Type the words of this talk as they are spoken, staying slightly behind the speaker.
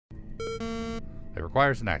It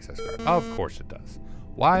requires an access card. Of course it does.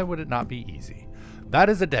 Why would it not be easy? That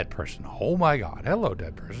is a dead person. Oh my god. Hello,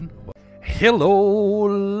 dead person. Hello,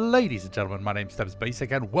 ladies and gentlemen. My name's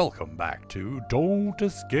StepsBasic, and welcome back to Don't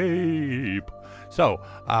Escape. So,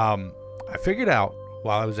 I figured out,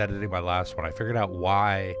 while I was editing my last one, I figured out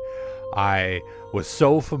why I was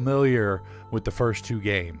so familiar with the first two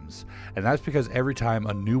games. And that's because every time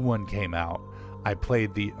a new one came out, I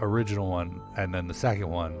played the original one, and then the second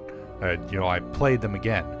one, I played them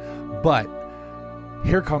again. But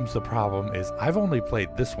here comes the problem, is I've only played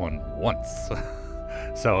this one once.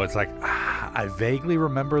 So it's like, I vaguely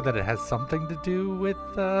remember that it has something to do with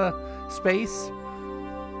space.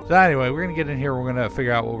 So anyway, we're going to get in here. We're going to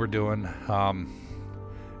figure out what we're doing.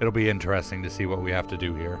 It'll be interesting to see what we have to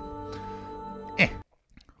do here.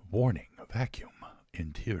 Warning, vacuum,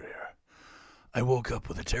 interior. I woke up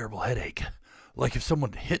with a terrible headache. Like if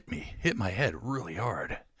someone hit my head really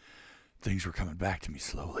hard. Things were coming back to me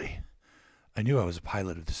slowly. I knew I was a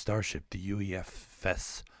pilot of the starship, the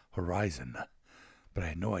UEFS Horizon. But I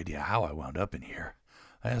had no idea how I wound up in here.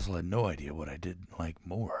 I also had no idea what I didn't like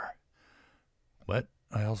more. What?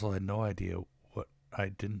 I also had no idea what I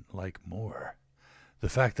didn't like more. The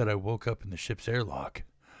fact that I woke up in the ship's airlock.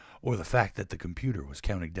 Or the fact that the computer was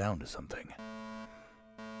counting down to something.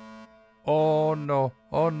 Oh no,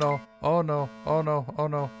 oh no, oh no, oh no, oh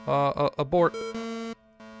no, abort.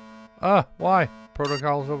 Why?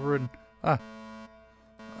 Protocol's overridden.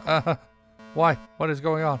 Why? What is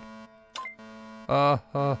going on?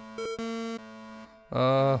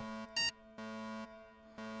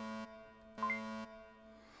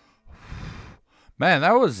 Man,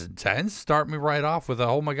 that was intense. Start me right off with a,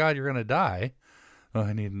 oh my god, you're gonna die. Oh,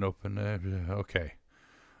 I need an open, okay.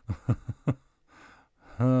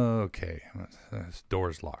 Okay, this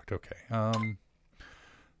door's locked, okay.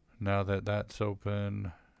 Now that that's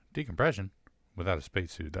open, decompression without a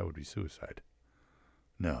spacesuit, that would be suicide.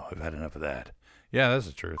 No, I've had enough of that. Yeah, that's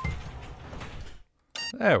the truth.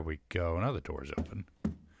 There we go, now the door's open.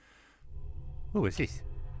 Who is this?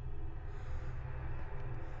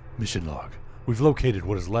 Mission log. We've located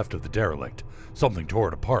what is left of the derelict. Something tore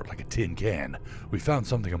it apart like a tin can. We found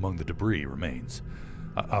something among the debris remains.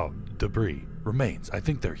 Debris remains. I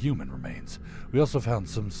think they're human remains. We also found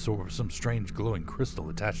some strange glowing crystal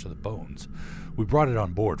attached to the bones. We brought it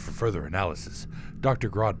on board for further analysis. Dr.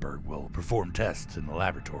 Grodberg will perform tests in the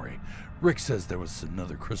laboratory. Rick says there was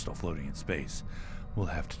another crystal floating in space. We'll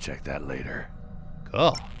have to check that later.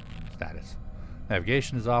 Cool. Status.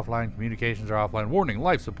 Navigation is offline. Communications are offline. Warning,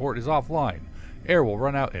 life support is offline. Air will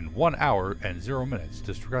run out in 1 hour and 0 minutes.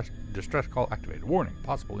 Distress call activated. Warning,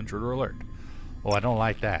 possible intruder alert. Oh, I don't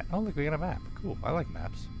like that. Oh, look, we got a map. Cool. I like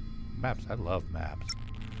maps. Maps. I love maps.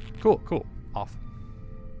 Cool, cool. Off.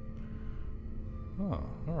 Oh,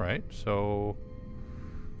 alright. So,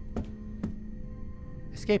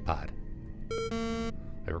 escape pod.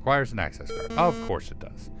 It requires an access card. Of course it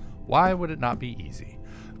does. Why would it not be easy?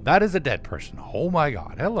 That is a dead person. Oh my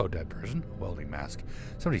god. Hello, dead person. Welding mask.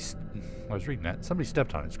 I was reading that. Somebody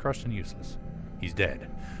stepped on it. It's crushed and useless. He's dead.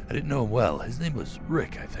 I didn't know him well. His name was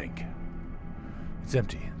Rick, I think. It's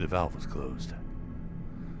empty. The valve was closed.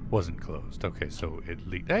 Wasn't closed. Okay, so it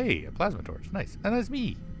leaked. Hey, a plasma torch. Nice. And that's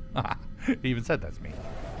me. He even said that's me.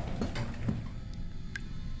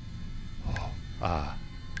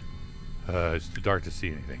 It's too dark to see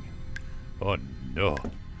anything. Oh no.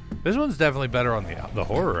 This one's definitely better on the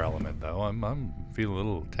horror element, though. I'm feeling a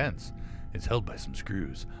little tense. It's held by some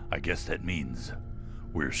screws. I guess that means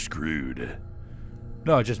we're screwed.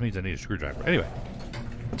 No, it just means I need a screwdriver. Anyway,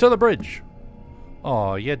 to the bridge.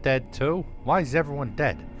 Oh, you're dead too? Why is everyone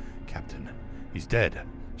dead? Captain, he's dead.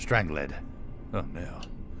 Strangled. Oh no.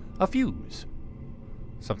 A fuse.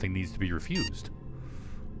 Something needs to be refused.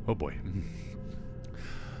 Oh boy.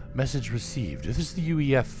 Message received. This is the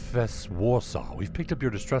UEFS Warsaw. We've picked up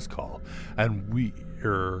your distress call, and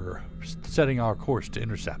we're setting our course to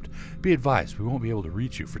intercept. Be advised, we won't be able to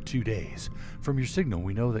reach you for 2 days. From your signal,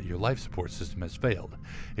 we know that your life support system has failed.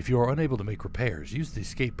 If you are unable to make repairs, use the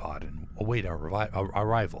escape pod and await our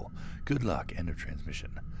arrival. Good luck. End of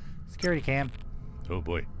transmission. Security cam. Oh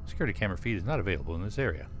boy. Security camera feed is not available in this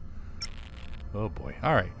area. Oh boy.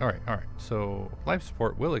 Alright, alright, alright. So, life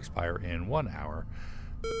support will expire in 1 hour.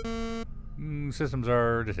 Systems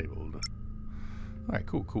are disabled. Alright,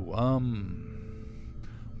 cool, cool.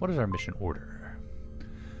 What is our mission order?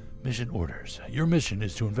 Mission orders. Your mission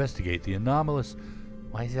is to investigate the anomalous...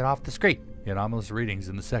 Why is it off the screen? The anomalous readings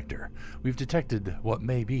in the sector. We've detected what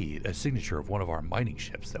may be a signature of one of our mining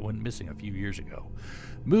ships that went missing a few years ago.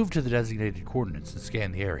 Move to the designated coordinates and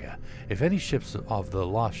scan the area. If any signs of the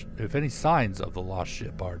lost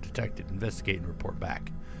ship are detected, investigate and report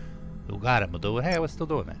back. You got it, Madu. Hey, I was still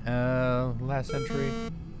doing that. Last entry.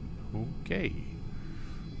 Okay.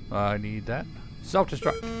 I need that.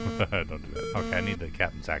 Self-destruct. Don't do that. Okay, I need the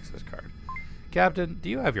captain's access card. Captain, do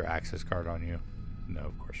you have your access card on you? No,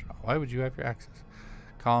 of course not. Why would you have your access?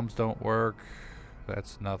 Comms don't work.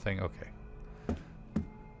 That's nothing. Okay.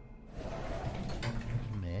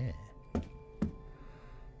 Meh.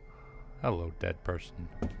 Hello, dead person.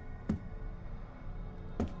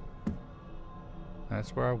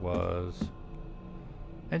 That's where I was.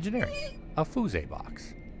 Engineering. A fuse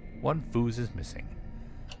box. One fuse is missing.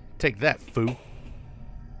 Take that, foo.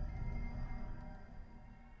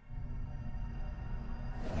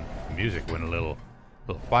 The music went a little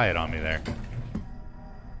quiet on me there.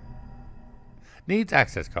 Needs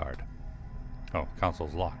access card. Oh,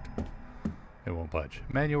 console's locked. It won't budge.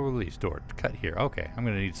 Manual release door. Cut here. Okay, I'm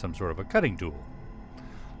gonna need some sort of a cutting tool.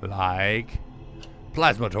 Like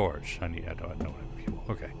plasma torch. I don't have fuel.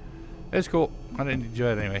 Okay. It's cool. I didn't need to do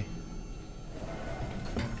it anyway.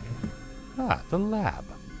 Ah, the lab.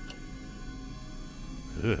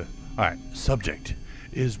 Alright, subject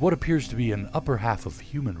is what appears to be an upper half of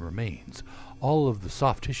human remains. All of the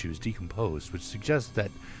soft tissue is decomposed, which suggests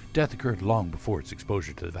that death occurred long before its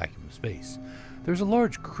exposure to the vacuum of space. There's a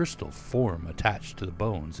large crystal form attached to the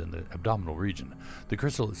bones in the abdominal region. The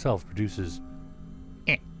crystal itself produces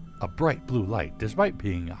a bright blue light, despite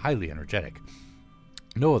being highly energetic.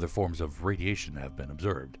 No other forms of radiation have been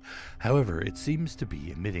observed. However, it seems to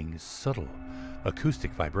be emitting subtle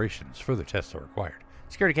acoustic vibrations. Further tests are required.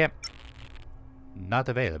 Security camp. Not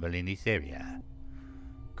available in this area.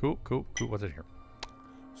 Cool. What's in here?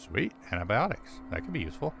 Sweet. Antibiotics. That could be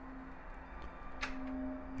useful.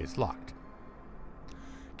 It's locked.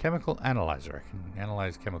 Chemical analyzer. I can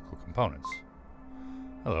analyze chemical components.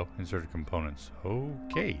 Hello. Inserted components.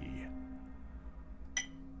 Okay.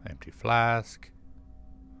 Empty flask.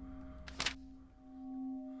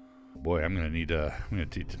 Boy, I'm gonna need to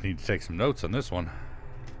take some notes on this one.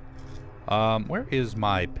 Where is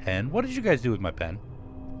my pen? What did you guys do with my pen?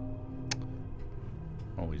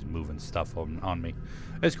 Always moving stuff on me.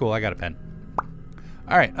 It's cool, I got a pen.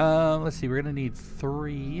 Alright, let's see, we're gonna need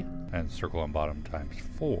 3 and circle on bottom times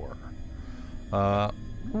 4.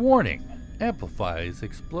 Warning. Amplifies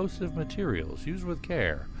explosive materials. Use with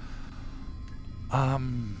care.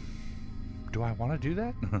 Do I want to do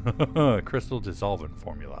that? Crystal dissolvent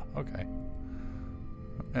formula. Okay.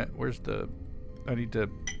 Where's the... I need to...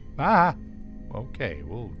 Ah! Okay,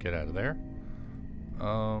 we'll get out of there.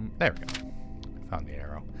 There we go. Found the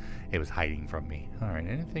arrow. It was hiding from me. Alright,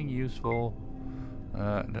 anything useful?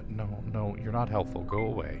 No, you're not helpful. Go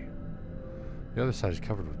away. The other side is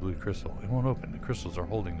covered with blue crystal. It won't open. The crystals are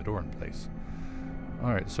holding the door in place.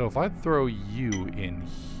 Alright, so if I throw you in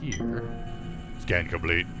here... Scan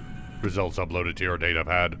complete. Results uploaded to your data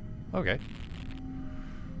pad. Okay.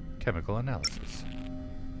 Chemical analysis.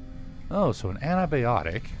 Oh, so an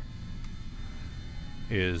antibiotic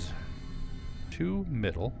is 2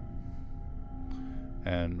 middle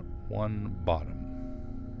and 1 bottom.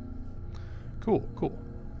 Cool.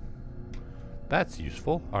 That's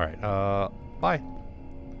useful. Alright, bye.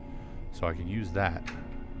 So I can use that.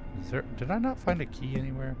 Did I not find a key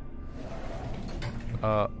anywhere?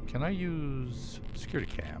 Can I use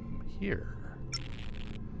security cam here?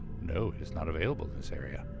 No, it is not available in this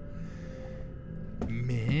area.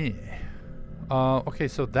 Meh. Okay,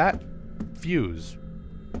 so that fuse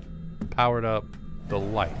powered up the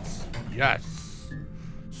lights. Yes!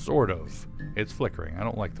 Sort of. It's flickering. I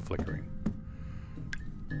don't like the flickering.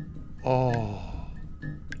 Oh.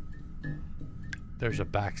 There's a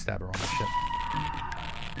backstabber on the ship.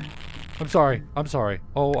 I'm sorry.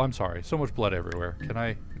 Oh, I'm sorry. So much blood everywhere. Can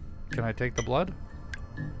I take the blood?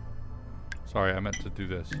 Sorry, I meant to do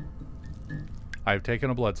this. I've taken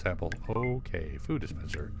a blood sample. Okay, food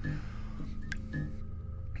dispenser.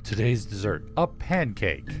 Today's dessert, a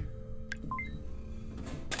pancake.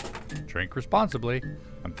 Drink responsibly.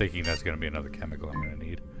 I'm thinking that's going to be another chemical I'm going to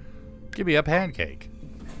need. Give me a pancake.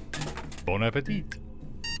 Bon appetit.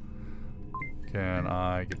 Can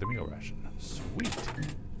I get the meal ration? Sweet.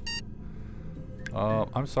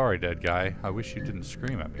 I'm sorry, dead guy. I wish you didn't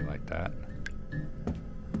scream at me like that.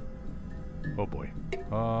 Oh boy.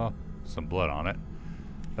 Some blood on it.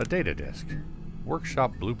 A data disk.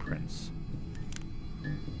 Workshop blueprints.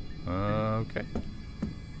 Okay.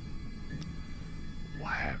 Well,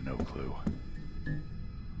 I have no clue.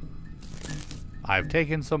 I've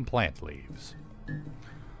taken some plant leaves.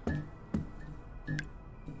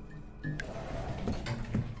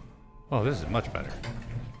 Oh, this is much better.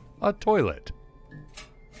 A toilet.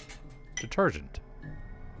 Detergent. Can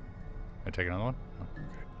I take another one? Oh,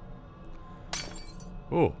 okay.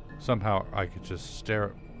 Oh, somehow I could just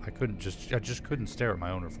stare. I just couldn't stare at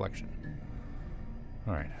my own reflection.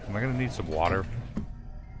 Alright, am I gonna need some water?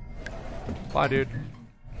 Bye, dude.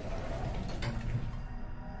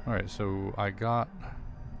 Alright, so I got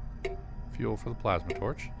fuel for the plasma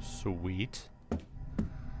torch. Sweet.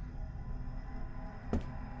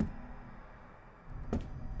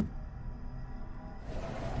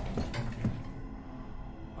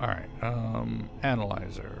 Alright,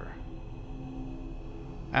 analyzer.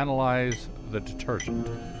 Analyze the detergent.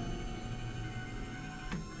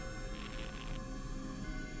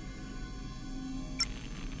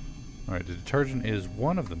 Alright, the detergent is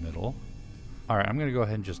one of the middle. Alright, I'm going to go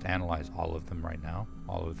ahead and just analyze all of them right now.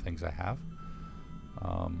 All of the things I have.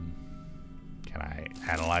 Can I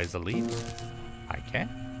analyze the leaves? I can.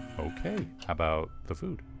 Okay. How about the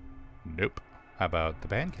food? Nope. How about the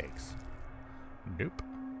pancakes? Nope.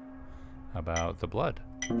 How about the blood?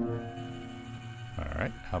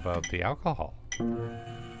 Alright, how about the alcohol?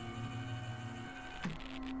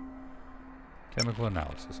 Chemical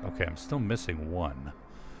analysis. Okay, I'm still missing one.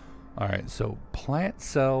 Alright, so plant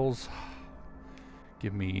cells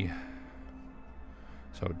give me...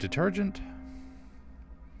 So detergent.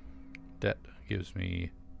 That gives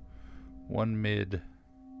me 1 mid,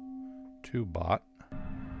 2 bot.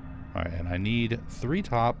 Alright, and I need 3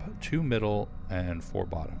 top, 2 middle, and 4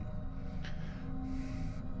 bottom.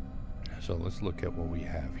 So let's look at what we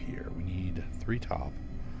have here. We need 3 top.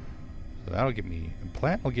 So that'll give me...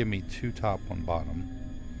 Plant will give me 2 top, 1 bottom.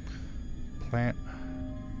 Plant...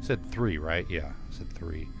 Said 3, right? Yeah, said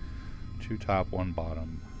 3. 2 top, 1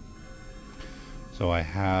 bottom. So I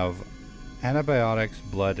have antibiotics,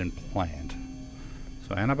 blood, and plant.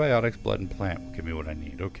 So antibiotics, blood, and plant will give me what I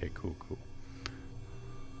need. Okay, cool, cool.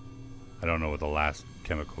 I don't know what the last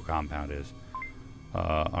chemical compound is.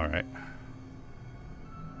 Alright.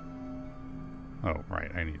 Oh, right,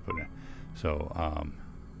 I need to put it in. So,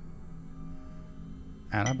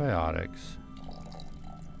 antibiotics,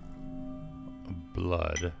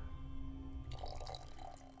 blood,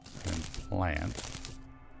 and plant.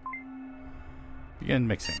 Begin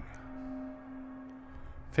mixing.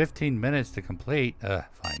 15 minutes to complete.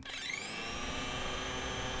 Fine.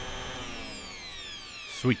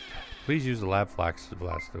 Sweet. Please use the lab flax to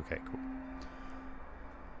blast. Okay, cool.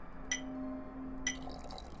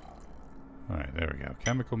 Alright, there we go.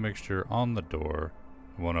 Chemical mixture on the door.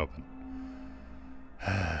 It won't open.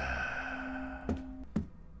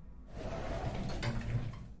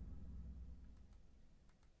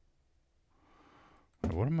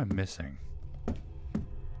 What am I missing?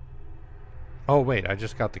 Oh, wait, I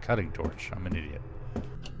just got the cutting torch. I'm an idiot.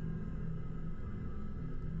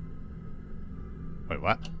 Wait,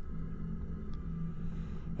 what?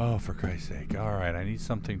 Oh, for Christ's sake. Alright, I need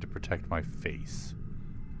something to protect my face.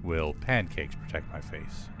 Will pancakes protect my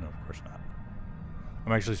face? No, of course not.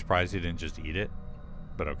 I'm actually surprised he didn't just eat it,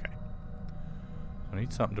 but okay. I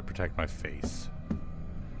need something to protect my face.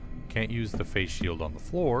 Can't use the face shield on the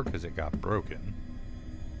floor because it got broken.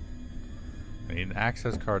 I need an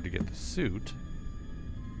access card to get the suit.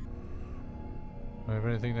 Do I have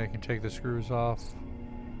anything that can take the screws off?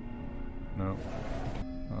 No.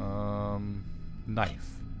 Knife.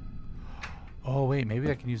 Oh wait, maybe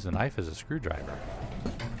I can use the knife as a screwdriver.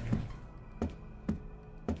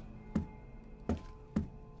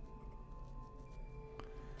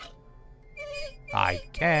 I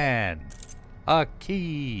can! A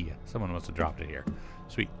key! Someone must have dropped it here.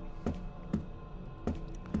 Sweet.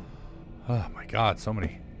 Oh my god, so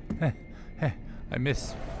many. I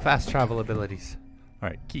miss fast travel abilities.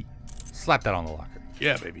 Alright, key. Slap that on the locker.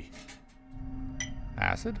 Yeah, baby.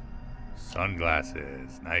 Acid?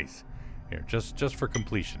 Sunglasses. Nice. Here, just for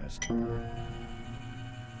completionist.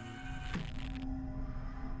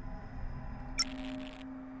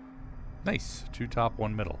 Nice. 2 top,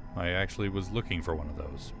 1 middle. I actually was looking for one of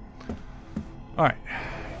those. Alright.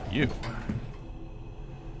 You.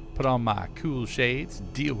 Put on my cool shades.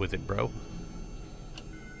 Deal with it, bro.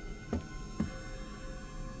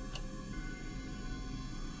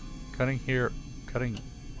 Cutting here. Cutting...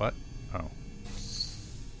 What? Oh.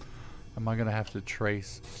 Am I gonna have to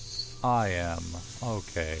trace... I am.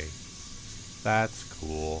 Okay. That's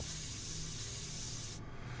cool.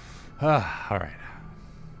 Alright.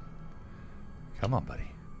 Come on, buddy.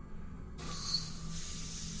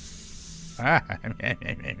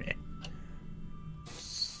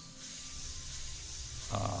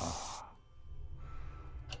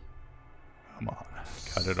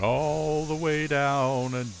 Slide it all the way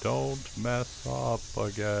down and don't mess up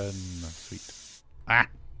again. Sweet. Ah!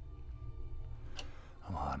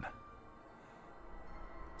 Come on.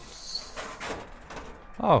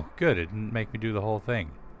 Oh, good. It didn't make me do the whole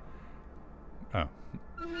thing. Oh.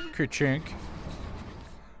 Ka-chink.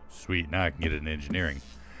 Sweet. Now I can get it in engineering.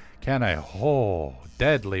 Can I? Oh,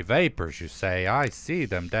 deadly vapors, you say? I see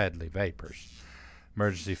them deadly vapors.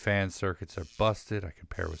 Emergency fan circuits are busted. I can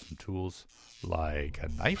pair with some tools like a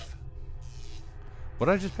knife. What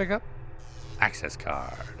did I just pick up? Access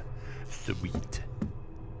card. Sweet.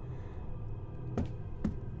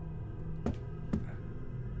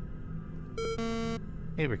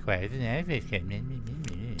 It requires an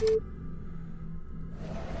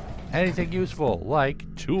anything useful,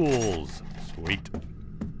 like tools. Sweet.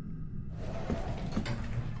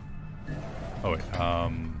 Oh wait,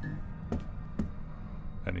 I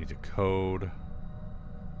need a code.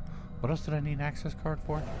 What else did I need an access card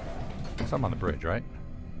for? Something on the bridge, right?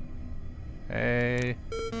 Hey.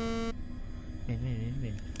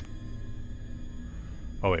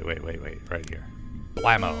 Oh wait, right here.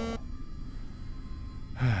 Blammo.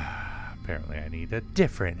 Apparently I need a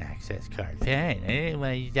different access card. Fine, I didn't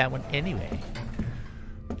want to use that one anyway.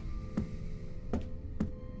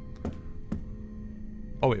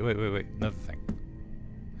 Oh wait, another thing.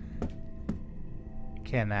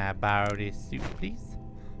 Can I borrow this suit, please?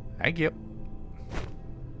 Thank you.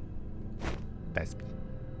 That's me.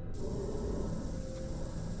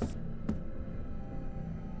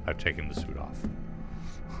 I've taken the suit off.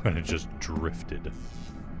 And it just drifted.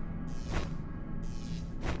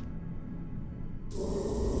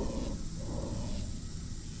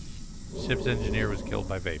 Ship's engineer was killed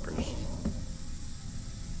by vapors.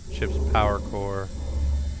 Ship's power core.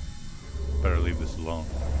 Better leave this alone.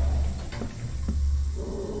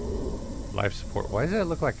 Life support. Why does that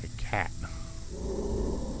look like a cat?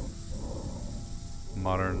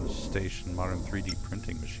 Modern station, modern 3D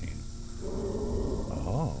printing machine.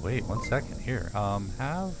 Oh, wait, 1 second. Here,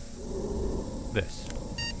 have this.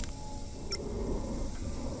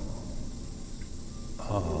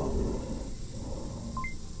 Oh.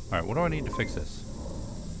 Alright, what do I need to fix this?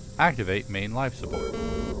 Activate main life support.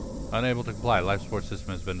 Unable to comply. Life support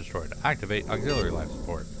system has been destroyed. Activate auxiliary life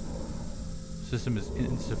support. System is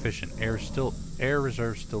insufficient. Air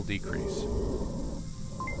reserves still decrease.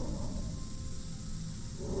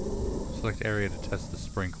 Select area to test the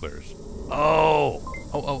sprinklers. Oh!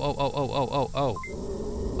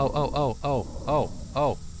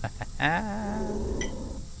 Oh.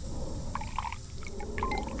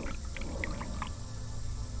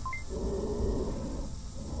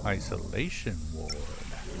 Isolation ward.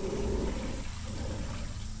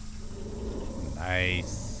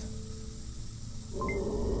 Nice.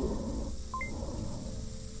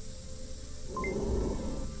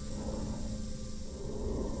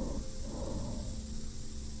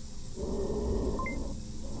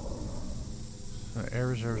 So air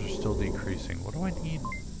reserves are still decreasing. What do I need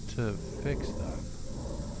to fix that?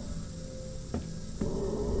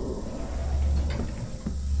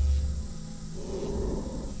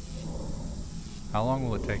 How long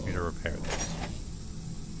will it take me to repair this?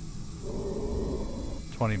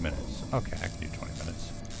 20 minutes. Okay, I can do 20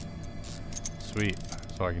 minutes. Sweet.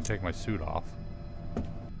 So I can take my suit off.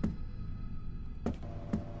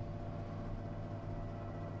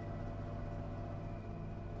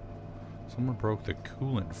 Someone broke the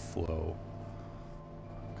coolant flow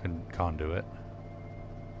conduit.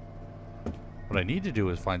 What I need to do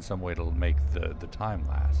is find some way to make the time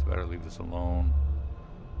last. Better leave this alone.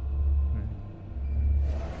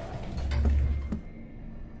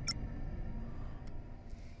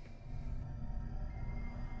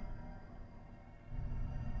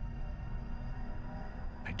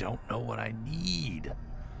 I don't know what I need.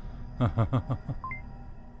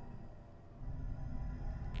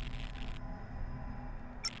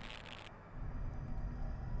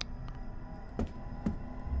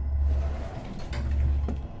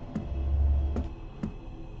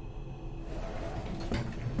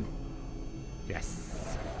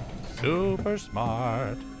 Yes. Super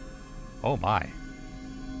smart. Oh my.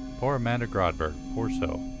 Poor Amanda Grodberg. Poor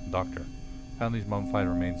soul. Doctor. Found these mummified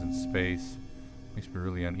remains in space. Makes me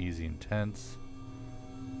really uneasy and tense.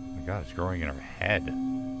 Oh my god, it's growing in her head.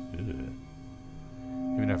 Ugh.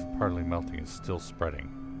 Even after partly melting, it's still spreading.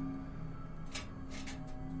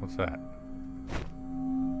 What's that?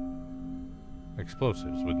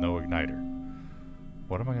 Explosives with no igniter.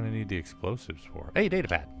 What am I going to need the explosives for? Hey,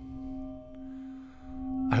 datapad!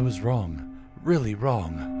 I was wrong. Really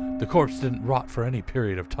wrong. The corpse didn't rot for any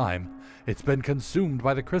period of time. It's been consumed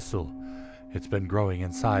by the crystal. It's been growing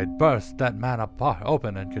inside. Burst that man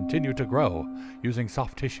open and continue to grow, using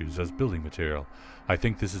soft tissues as building material. I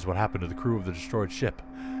think this is what happened to the crew of the destroyed ship,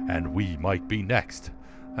 and we might be next.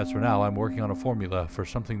 As for now, I'm working on a formula for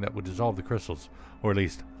something that would dissolve the crystals, or at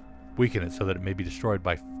least weaken it so that it may be destroyed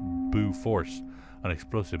by boo force. An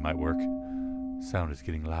explosive might work. Sound is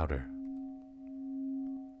getting louder.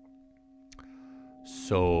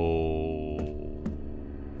 So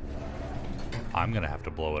I'm gonna have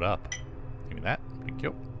to blow it up. Give me that. Thank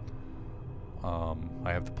you.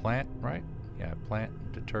 I have the plant, right? Yeah,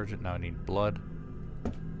 plant, detergent. Now I need blood.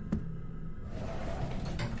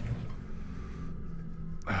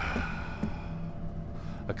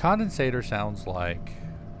 A condensator sounds like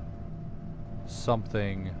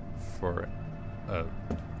something for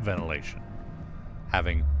ventilation.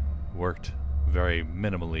 Having worked very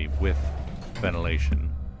minimally with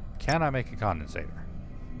ventilation, can I make a condensator?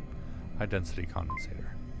 High density condensator.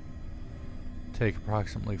 Take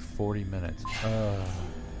approximately 40 minutes.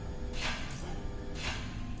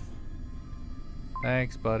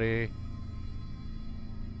 Thanks, buddy.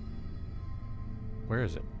 Where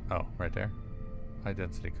is it? Oh, right there. High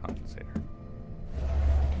density condensator.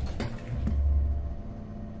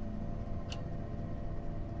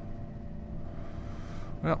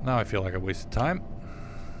 Well, now I feel like I wasted time.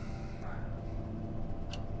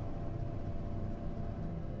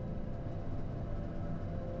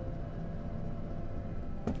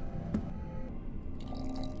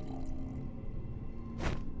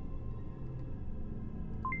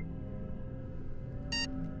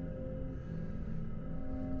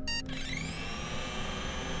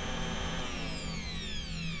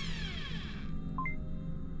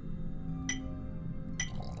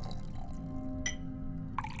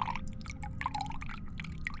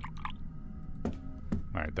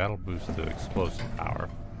 Alright, that'll boost the explosive power.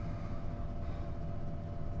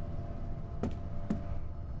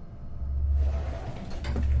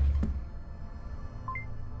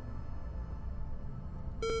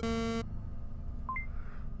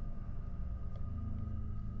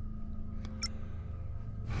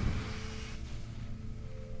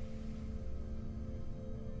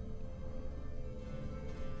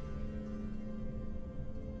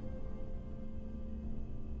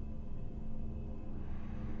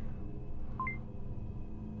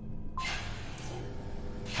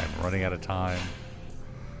 I'm running out of time.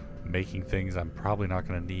 Making things I'm probably not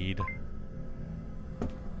going to need.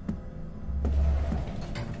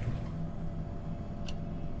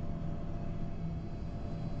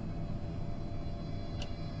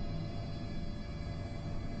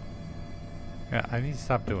 Yeah, I need to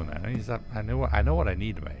stop doing that. I need to stop. I know what I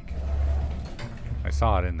need to make. I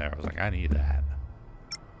saw it in there. I was like, I need that.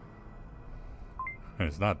 And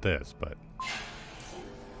it's not this, but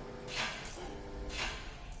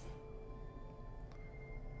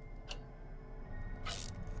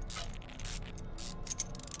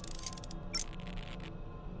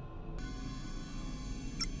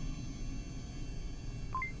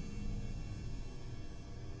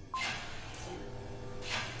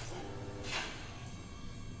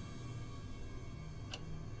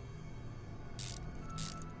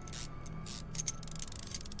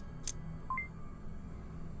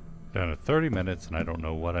down to 30 minutes and I don't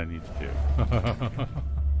know what I need to do.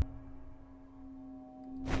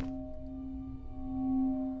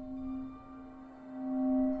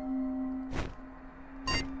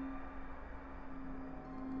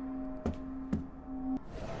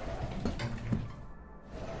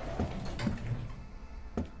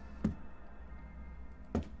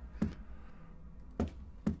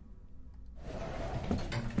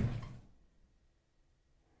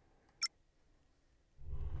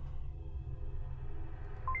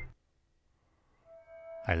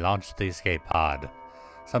 I launched the escape pod.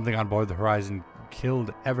 Something on board the Horizon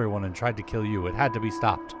killed everyone and tried to kill you. It had to be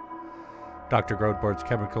stopped. Dr. Grodbort's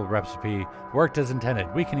chemical recipe worked as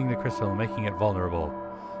intended, weakening the crystal and making it vulnerable.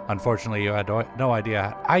 Unfortunately, you had no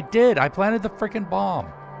idea. I did! I planted the frickin' bomb!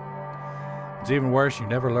 It's even worse, you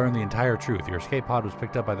never learned the entire truth. Your escape pod was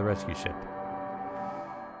picked up by the rescue ship.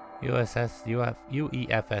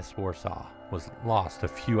 UEFS Warsaw was lost a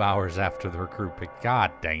few hours after the recruitment.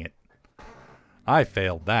 God dang it. I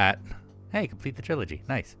failed that. Hey, complete the trilogy.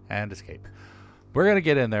 Nice. And escape. We're going to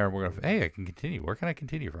get in there and we're going to... Hey, I can continue. Where can I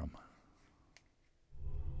continue from?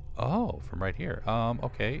 Oh, from right here.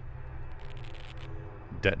 Okay.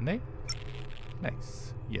 Detonate?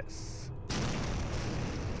 Nice. Yes.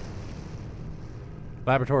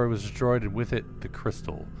 Laboratory was destroyed and with it, the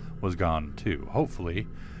crystal was gone too. Hopefully,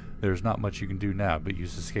 there's not much you can do now but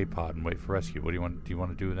use the escape pod and wait for rescue. What do you want? Do you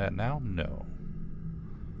want to do that now? No.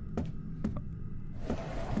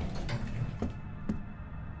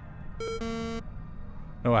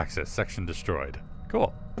 No access. Section destroyed.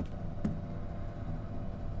 Cool.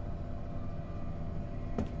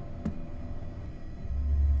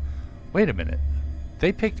 Wait a minute.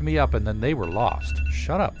 They picked me up and then they were lost.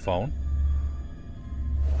 Shut up, phone.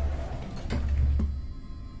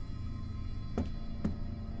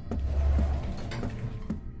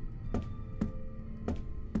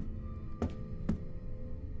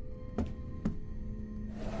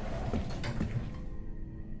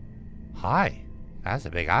 Hi. That's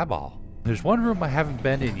a big eyeball. There's one room I haven't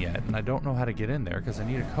been in yet, and I don't know how to get in there because I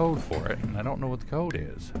need a code for it, and I don't know what the code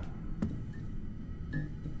is.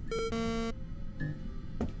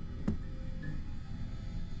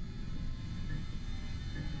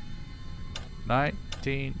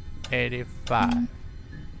 $19.85.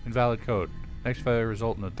 Invalid code. Next failure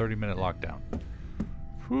result in a 30-minute lockdown.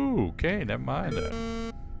 Whew, okay, never mind that.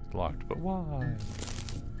 It's locked, but why?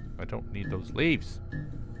 I don't need those leaves.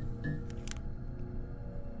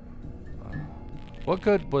 What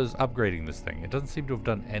good was upgrading this thing? It doesn't seem to have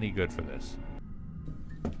done any good for this.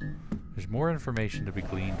 There's more information to be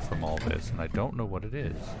gleaned from all this, and I don't know what it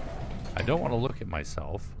is. I don't want to look at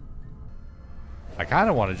myself. I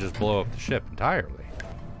kind of want to just blow up the ship entirely.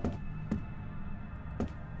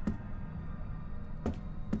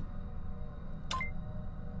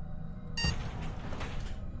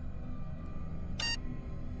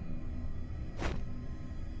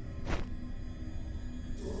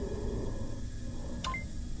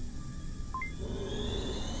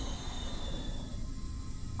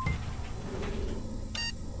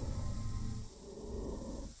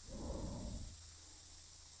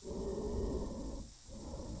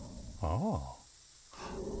 Oh.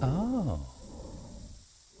 Oh.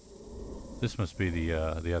 This must be the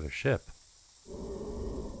other ship.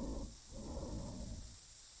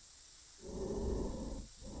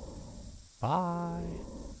 Bye.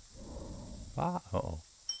 Bye. Uh-oh.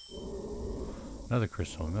 Another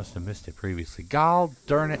crystal. We must have missed it previously. God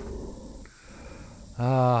darn it.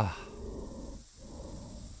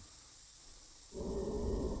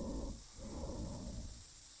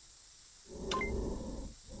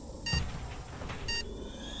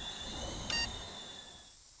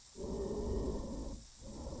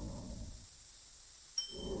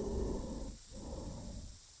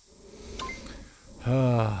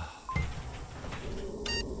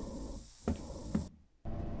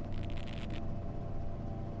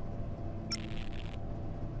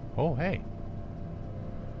 Oh, hey.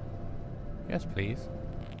 Yes, please.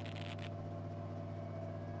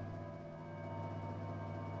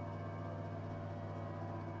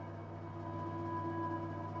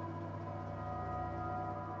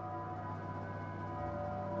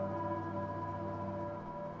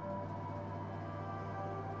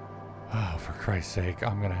 Oh, for Christ's sake,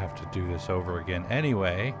 I'm gonna have to do this over again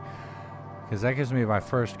anyway, because that gives me my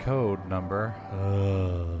first code number.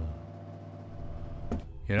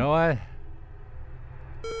 You know what?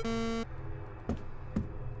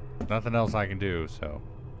 Nothing else I can do, so.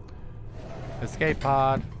 Escape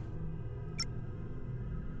pod.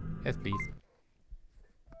 Yes, please.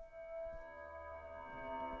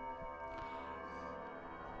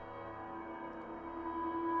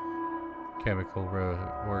 Chemical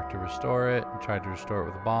work to restore it. We tried to restore it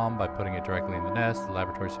with a bomb by putting it directly in the nest. The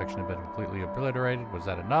laboratory section had been completely obliterated. Was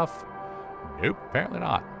that enough? Nope, apparently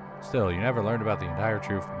not. Still, you never learned about the entire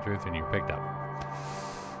truth and you picked up.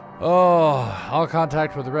 Oh, all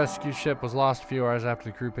contact with the rescue ship was lost a few hours after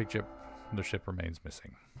the crew picked up. The ship remains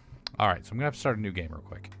missing. Alright, so I'm going to have to start a new game real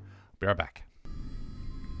quick. Be right back.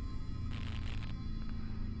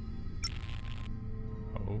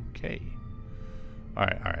 Okay.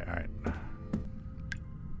 Alright.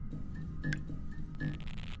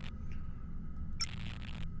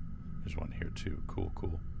 There's one here too. Cool.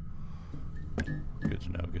 Good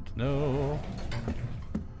to know.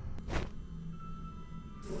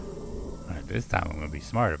 Alright, this time I'm going to be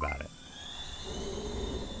smart about it.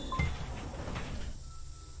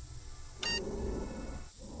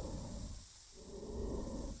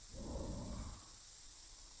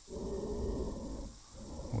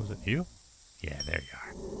 Was it you? Yeah, there you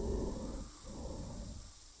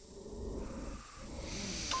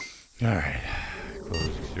are. Alright.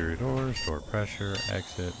 Close exterior door, store pressure,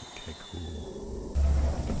 exit. Okay, cool.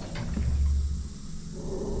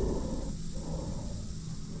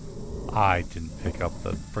 I didn't pick up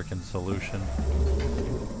the frickin' solution.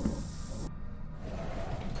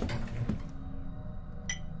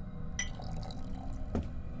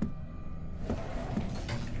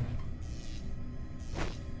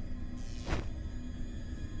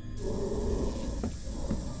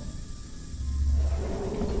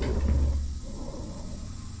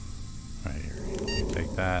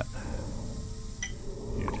 take that.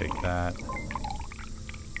 You take that.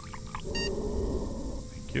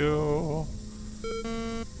 Thank you.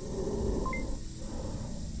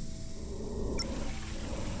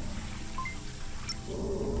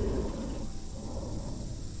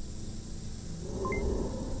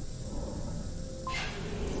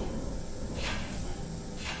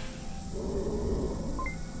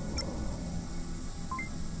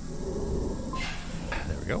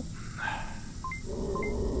 There we go.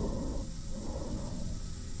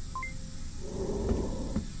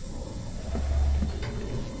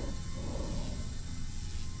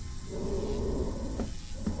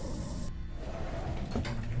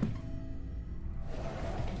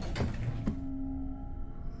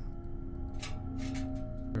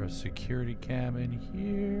 There's a security cam in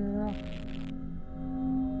here.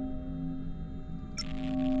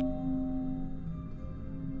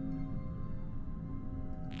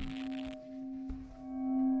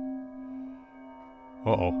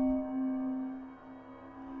 Uh-oh.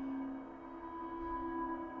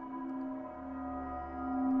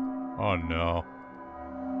 Oh no.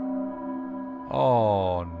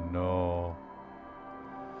 Oh no.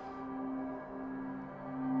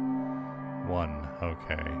 One.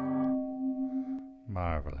 Okay.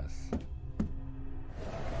 Marvelous.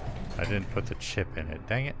 I didn't put the chip in it.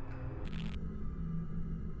 Dang it.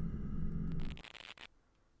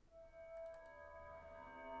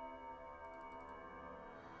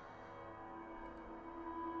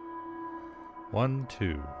 One,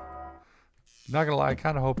 two. Not gonna lie,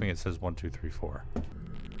 kind of hoping it says 1, 2, 3, 4.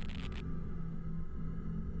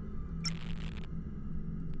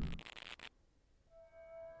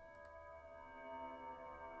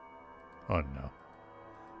 Oh no.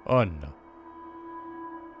 Oh no.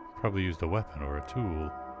 Probably used a weapon or a tool.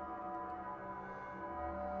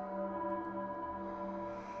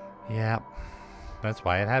 Yep. That's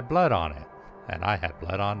why it had blood on it. And I had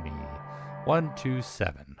blood on me. 1, 2,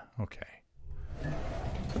 7. Okay.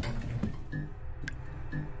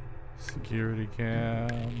 Security cam.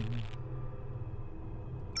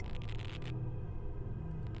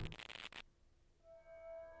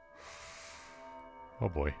 Oh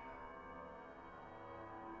boy.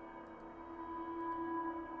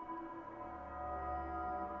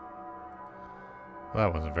 Well,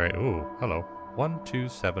 that wasn't very... Ooh, hello. 1, 2,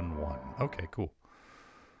 7, 1. Okay, cool.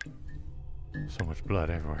 So much blood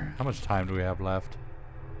everywhere. How much time do we have left?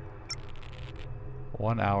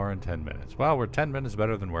 1 hour and 10 minutes. Well, we're 10 minutes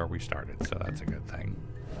better than where we started, so that's a good thing.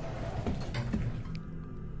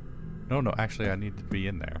 No, actually, I need to be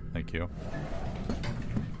in there. Thank you.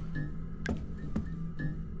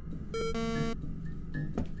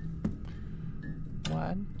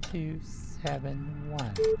 One, 2, 7,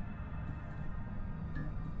 1.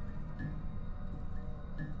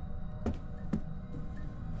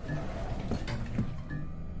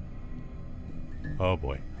 Oh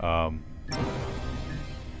boy. Oh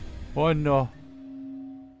no.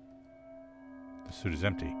 The suit is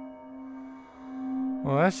empty.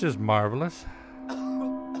 Well, that's just marvelous.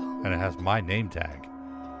 And it has my name tag.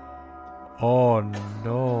 Oh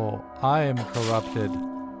no. I am corrupted.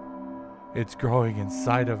 It's growing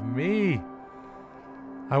inside of me.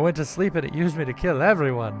 I went to sleep and it used me to kill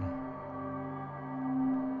everyone.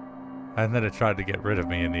 And then it tried to get rid of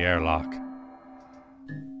me in the airlock.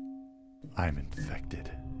 I'm infected.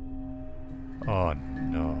 Oh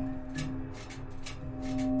no.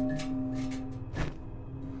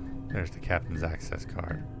 There's the captain's access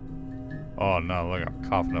card. Oh no, look, I'm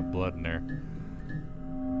coughing up blood in there.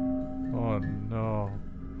 Oh no.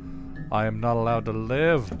 I am not allowed to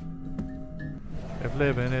live. If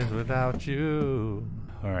living is without you.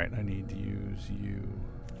 Alright, I need to use you.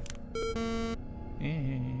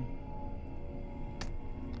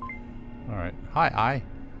 Alright. Hi, I.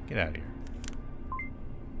 Get out of here.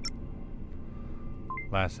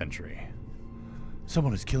 Last entry.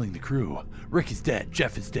 Someone is killing the crew. Rick is dead.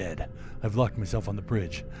 Jeff is dead. I've locked myself on the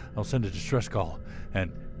bridge. I'll send a distress call.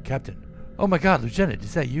 And, Captain. Oh my god, Lieutenant,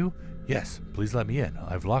 is that you? Yes, please let me in.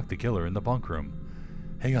 I've locked the killer in the bunk room.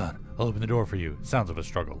 Hang on, I'll open the door for you. Sounds of a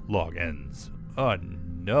struggle. Log ends. Oh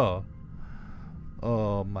no.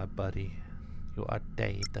 Oh, my buddy. You are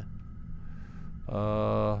dead.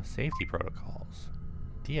 Safety protocols.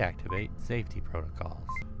 Deactivate safety protocols.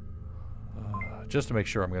 Just to make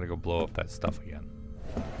sure, I'm gonna go blow up that stuff again.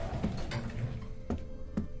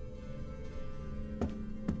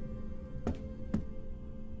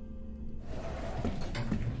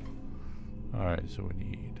 Alright, so we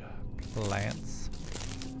need plants,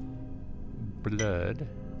 blood,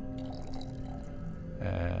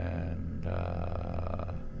 and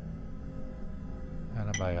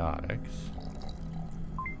antibiotics.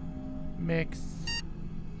 Mix.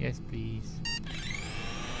 Yes, please.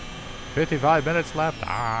 55 minutes left.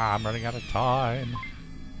 Ah, I'm running out of time.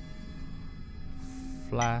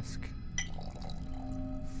 Flask.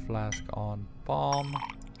 Flask on bomb.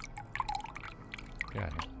 Okay.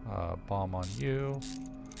 Bomb on you.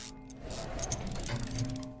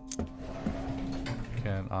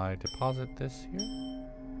 Can I deposit this here?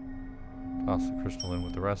 Toss the crystal in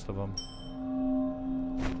with the rest of them.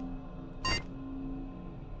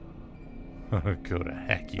 Go to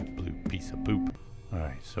heck, you blue piece of poop.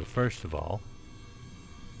 Alright, so first of all,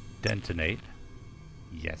 detonate.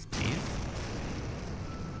 Yes, please.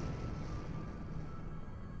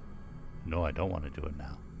 No, I don't want to do it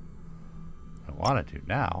now. I want to do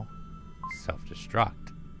now.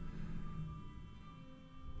 Self-destruct.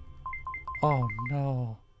 Oh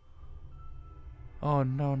no. Oh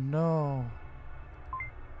no, no.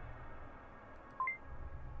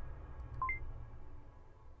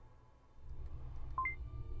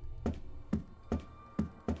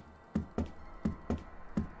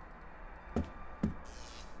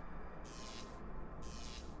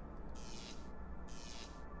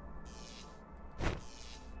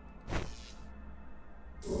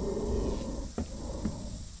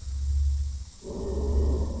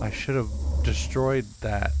 I should have destroyed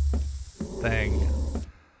that thing.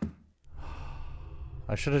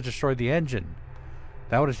 I should have destroyed the engine.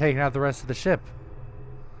 That would have taken out the rest of the ship.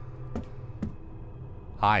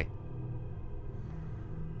 Hi.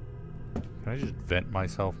 Can I just vent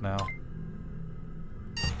myself now?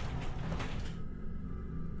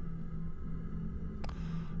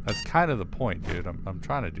 That's kind of the point, dude. I'm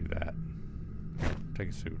trying to do that. Here, take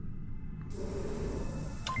a suit.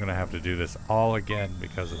 I'm gonna have to do this all again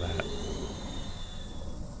because of that.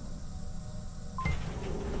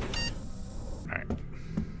 Alright.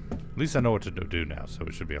 At least I know what to do now, so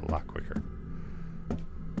it should be a lot quicker.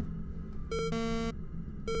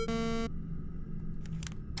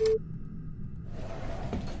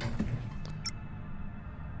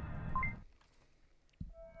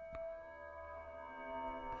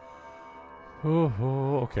 Ooh,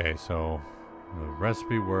 okay, so the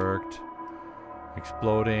recipe worked.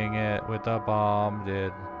 Exploding it with a bomb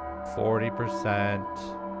did 40%.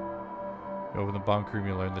 You open the bunker room,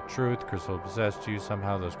 you learn the truth. Crystal possessed you.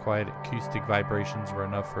 Somehow those quiet acoustic vibrations were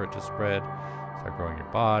enough for it to spread. Start growing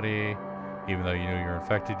your body. Even though you knew you were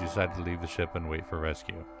infected, you decided to leave the ship and wait for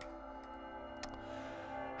rescue.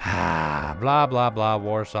 Blah, blah, blah.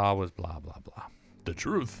 Warsaw was blah, blah, blah. The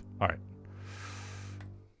truth. Alright.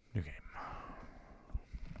 New game.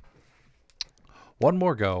 One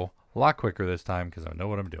more go. A lot quicker this time because I know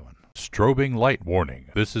what I'm doing. Strobing light warning.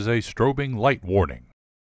 This is a strobing light warning.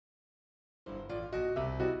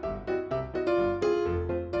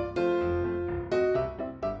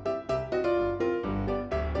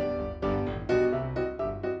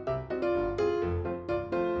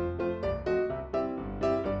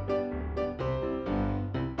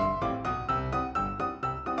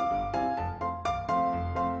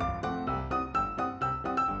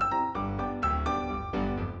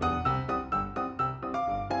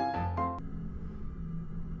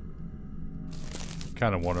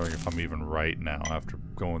 Kind of wondering if I'm even right now after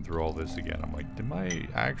going through all this again. I'm like, am I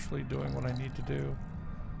actually doing what I need to do?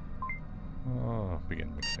 Oh,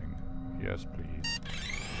 begin mixing. Yes, please.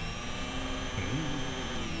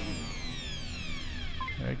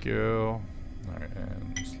 Thank you. Alright,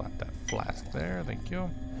 and slap that flask there. Thank you.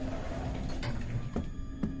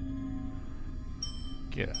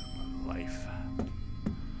 Get out of my life.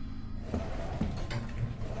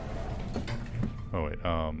 Oh, wait,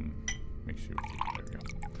 makes you... There we go.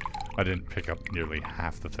 I didn't pick up nearly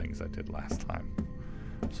half the things I did last time.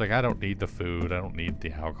 It's like, I don't need the food, I don't need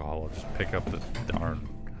the alcohol, I'll just pick up the darn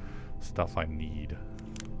stuff I need.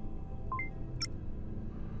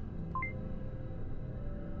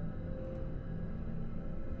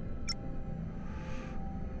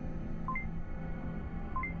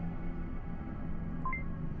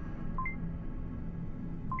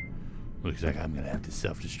 Looks like I'm gonna have to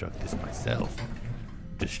self-destruct this myself.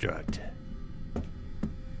 Destruct.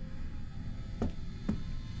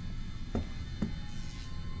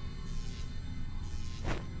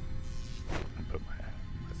 Put my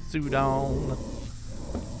suit on.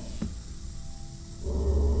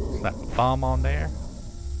 Slap a bomb on there.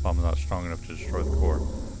 Bomb's not strong enough to destroy the core.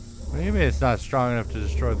 What do you mean it's not strong enough to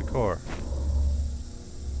destroy the core?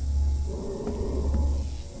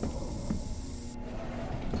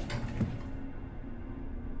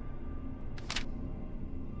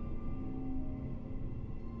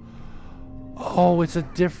 Oh, it's a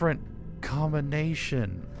different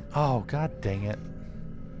combination. Oh, god dang it.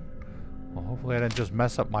 Well, hopefully I didn't just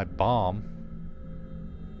mess up my bomb.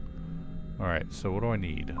 Alright, so what do I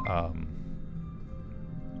need?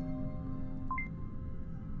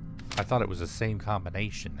 I thought it was the same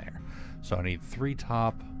combination there. So I need 3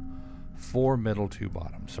 top, 4 middle, 2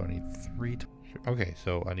 bottom. So I need 3... Okay,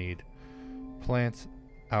 so I need plants,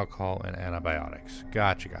 alcohol, and antibiotics.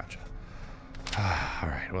 Gotcha, gotcha.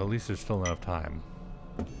 Alright, well at least there's still enough time.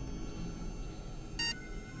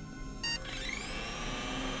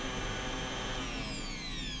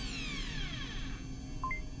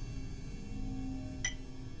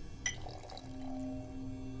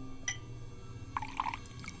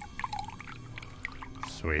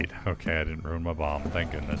 Sweet. Okay, I didn't ruin my bomb.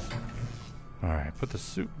 Thank goodness. Alright, put the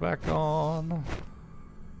suit back on.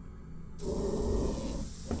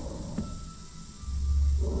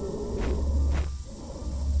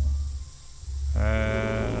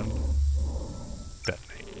 And...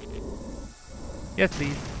 detonate. Yes,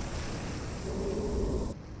 please.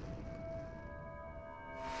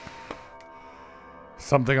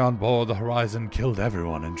 Something on board the horizon killed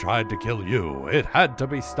everyone and tried to kill you. It had to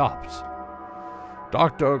be stopped.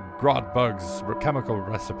 Dr. Grotbug's chemical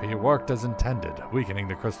recipe worked as intended, weakening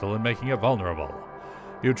the crystal and making it vulnerable.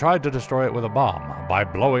 You tried to destroy it with a bomb, by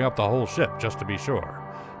blowing up the whole ship, just to be sure.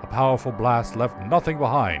 A powerful blast left nothing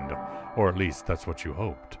behind, or at least that's what you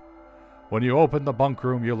hoped. When you opened the bunk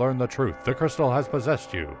room, you learned the truth. The crystal has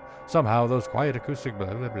possessed you. Somehow, those quiet acoustic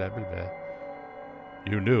blah blah blah blah blah.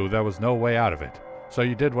 You knew there was no way out of it, so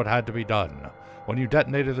you did what had to be done. When you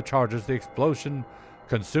detonated the charges, the explosion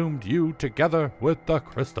consumed you together with the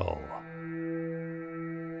crystal.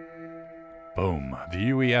 Boom. The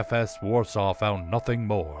UEFS Warsaw found nothing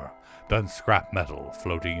more than scrap metal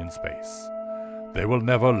floating in space. They will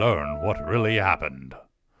never learn what really happened.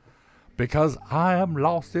 Because I am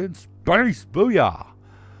lost in space, booyah!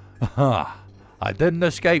 I didn't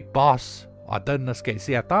escape, boss. I didn't escape.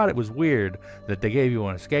 See, I thought it was weird that they gave you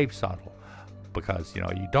an escape subtle. Because, you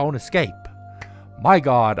know, you don't escape. My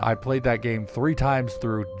God, I played that game 3 times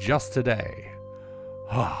through just today.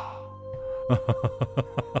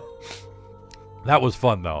 That was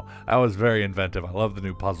fun, though. That was very inventive. I love the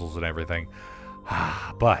new puzzles and everything.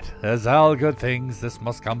 But, as all good things, this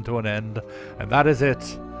must come to an end. And that is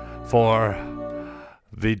it for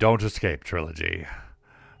the Don't Escape trilogy.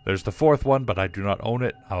 There's the 4th one, but I do not own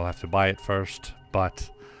it. I'll have to buy it first.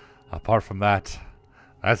 But, apart from that...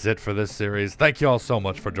 that's it for this series. Thank you all so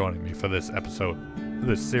much for joining me for this episode,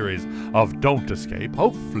 this series of Don't Escape.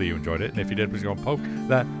 Hopefully you enjoyed it, and if you did, please go and poke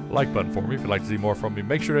that like button for me. If you'd like to see more from me,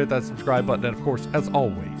 make sure to hit that subscribe button, and of course, as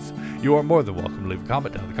always, you are more than welcome to leave a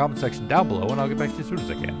comment down in the comment section down below, and I'll get back to you as soon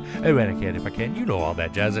as I can. And when I can, if I can, you know all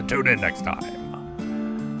that jazz, and tune in next time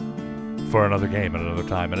for another game at another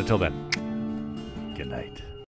time, and until then, good night.